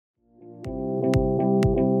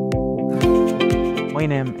My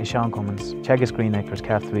name is Sean Cummins, Teagasc Green Acres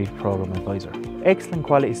Calf to Beef Programme Advisor. Excellent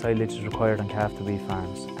quality silage is required on calf to beef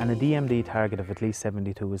farms, and a DMD target of at least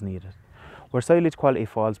 72 is needed. Where silage quality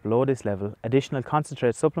falls below this level, additional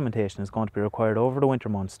concentrate supplementation is going to be required over the winter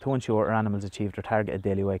months to ensure our animals achieve their targeted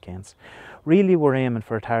daily weight gains. Really, we're aiming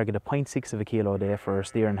for a target of 0.6 of a kilo a day for our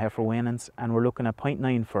steer and heifer weanings, and we're looking at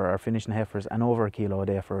 0.9 for our finishing heifers and over a kilo a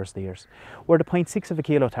day for our steers. Where the 0.6 of a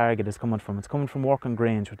kilo target is coming from, it's coming from work on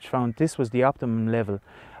Graze, which found this was the optimum level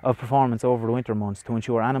of performance over the winter months to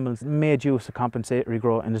ensure animals made use of compensatory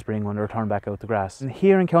growth in the spring when they return back out to grass. And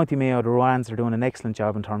here in County Mayo, the Ruanes are doing an excellent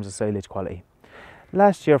job in terms of silage quality.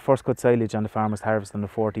 Last year, first cut silage on the farm was harvested on the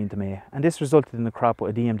 14th of May, and this resulted in a crop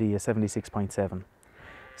with a DMD of 76.7.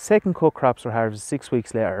 Second cut crops were harvested 6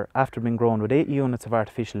 weeks later after being grown with 8 units of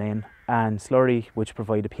artificial N and slurry, which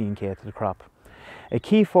provide a P&K to the crop. A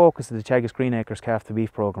key focus of the Teagasc Green Acres Calf to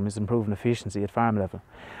Beef programme is improving efficiency at farm level,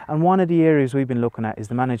 and one of the areas we've been looking at is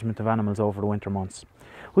the management of animals over the winter months.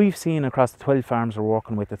 We've seen across the 12 farms we're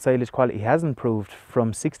working with that silage quality has improved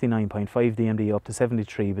from 69.5 DMD up to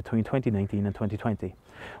 73 between 2019 and 2020.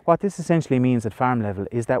 What this essentially means at farm level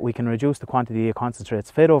is that we can reduce the quantity of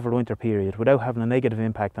concentrates fed over the winter period without having a negative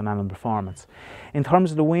impact on animal performance. In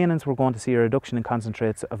terms of the weanings, we're going to see a reduction in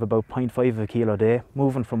concentrates of about 0.5 of a kilo a day,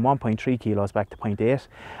 moving from 1.3 kilos back to 0.8,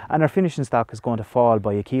 and our finishing stock is going to fall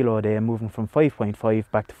by a kilo a day, moving from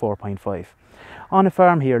 5.5 back to 4.5. On a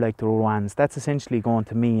farm here like the Ruanes, that's essentially going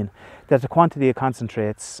to mean that the quantity of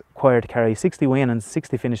concentrates required to carry 60 weanings,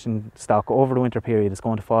 60 finishing stock over the winter period is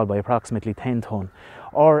going to fall by approximately 10 tonne,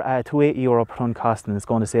 or to €80 per tonne costing is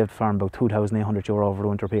going to save the farm about €2,800 over the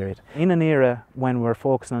winter period. In an era when we're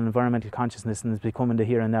focusing on environmental consciousness and it's becoming the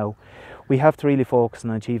here and now, we have to really focus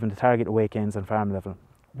on achieving the target weight gains on farm level.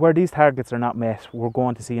 Where these targets are not met, we're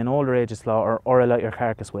going to see an older age of slaughter or a lighter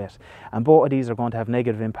carcass weight, and both of these are going to have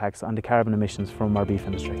negative impacts on the carbon emissions from our beef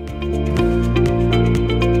industry.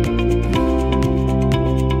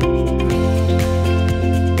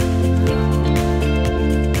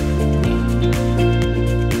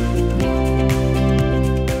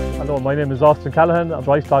 Hello, my name is Austin Callaghan. I'm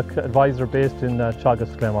livestock advisor based in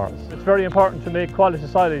Teagasc Green Acres. It's very important to make quality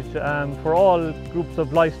silage for all groups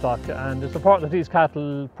of livestock, and it's important that these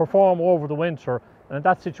cattle perform over the winter, and in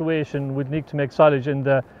that situation we'd need to make silage in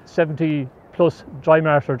the 70 plus dry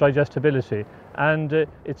matter digestibility, and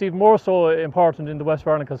it's even more so important in the West of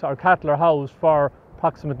Ireland because our cattle are housed for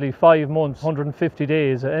approximately 5 months, 150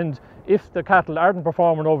 days, and if the cattle aren't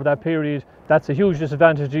performing over that period, that's a huge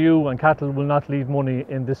disadvantage to you, and cattle will not leave money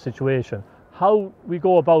in this situation. How we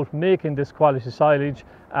go about making this quality silage,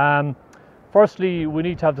 firstly we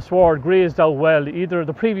need to have the sward grazed out well, either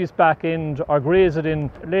the previous back end or graze it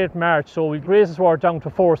in late March, so we graze the sward down to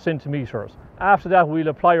 4 centimetres. After that we'll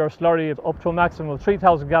apply our slurry up to a maximum of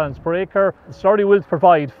 3,000 gallons per acre. The slurry will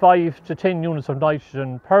provide 5 to 10 units of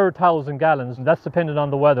nitrogen per 1,000 gallons, and that's dependent on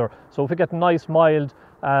the weather. So if we get nice mild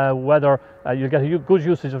weather, you'll get a good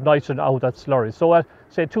usage of nitrogen out of that slurry. So at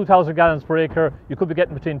say 2,000 gallons per acre, you could be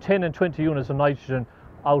getting between 10 and 20 units of nitrogen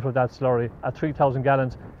out of that slurry. At 3,000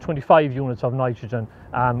 gallons, 25 units of nitrogen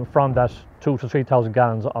from that 2 to 3,000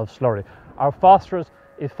 gallons of slurry. Our phosphorus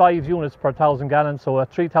is 5 units per 1,000 gallons, so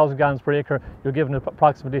at 3,000 gallons per acre, you're given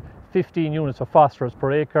approximately 15 units of phosphorus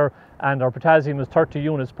per acre, and our potassium is 30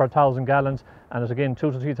 units per 1,000 gallons, and as again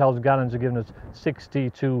 2 to 3,000 gallons, you're given us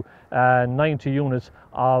 60 to 90 units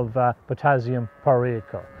of potassium per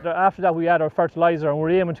acre. After that we add our fertiliser, and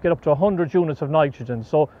we're aiming to get up to 100 units of nitrogen.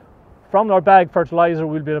 So from our bag fertiliser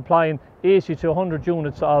we'll be applying 80 to 100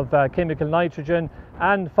 units of chemical nitrogen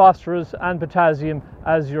and phosphorus and potassium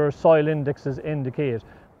as your soil indexes indicate.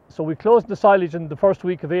 So we close the silage in the first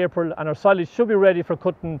week of April, and our silage should be ready for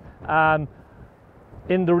cutting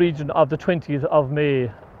in the region of the 20th of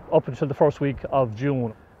May up until the first week of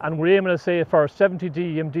June. And we're aiming to say for 70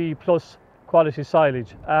 DMD plus quality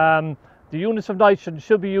silage. The units of nitrogen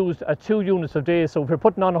should be used at 2 units a day, so if we're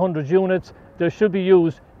putting on 100 units, they should be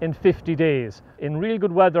used in 50 days. In real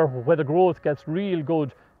good weather, where the growth gets real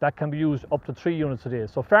good, that can be used up to 3 units a day.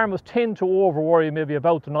 So farmers tend to over worry maybe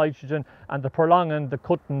about the nitrogen and the prolonging the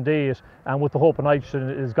cutting date, and with the hope of nitrogen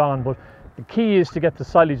is gone. But the key is to get the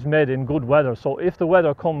silage made in good weather. So if the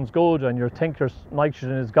weather comes good and you think your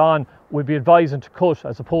nitrogen is gone, we'd be advising to cut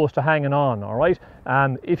as opposed to hanging on, all right?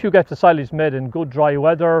 If you get the silage made in good dry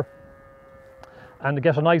weather and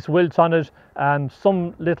get a nice wilt on it, and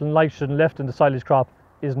some little nitrogen left in the silage crop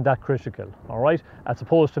isn't that critical, all right? As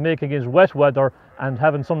opposed to making it wet weather and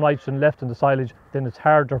having some nitrogen left in the silage, then it's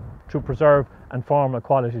harder to preserve and form a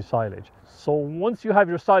quality silage. So once you have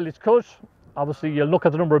your silage cut, Obviously, you'll look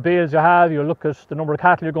at the number of bales you have, you'll look at the number of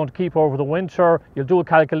cattle you're going to keep over the winter, you'll do a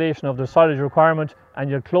calculation of the silage requirement, and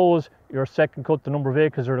you'll close your second cut, the number of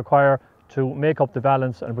acres you require to make up the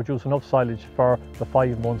balance and produce enough silage for the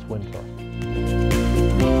 5 months winter.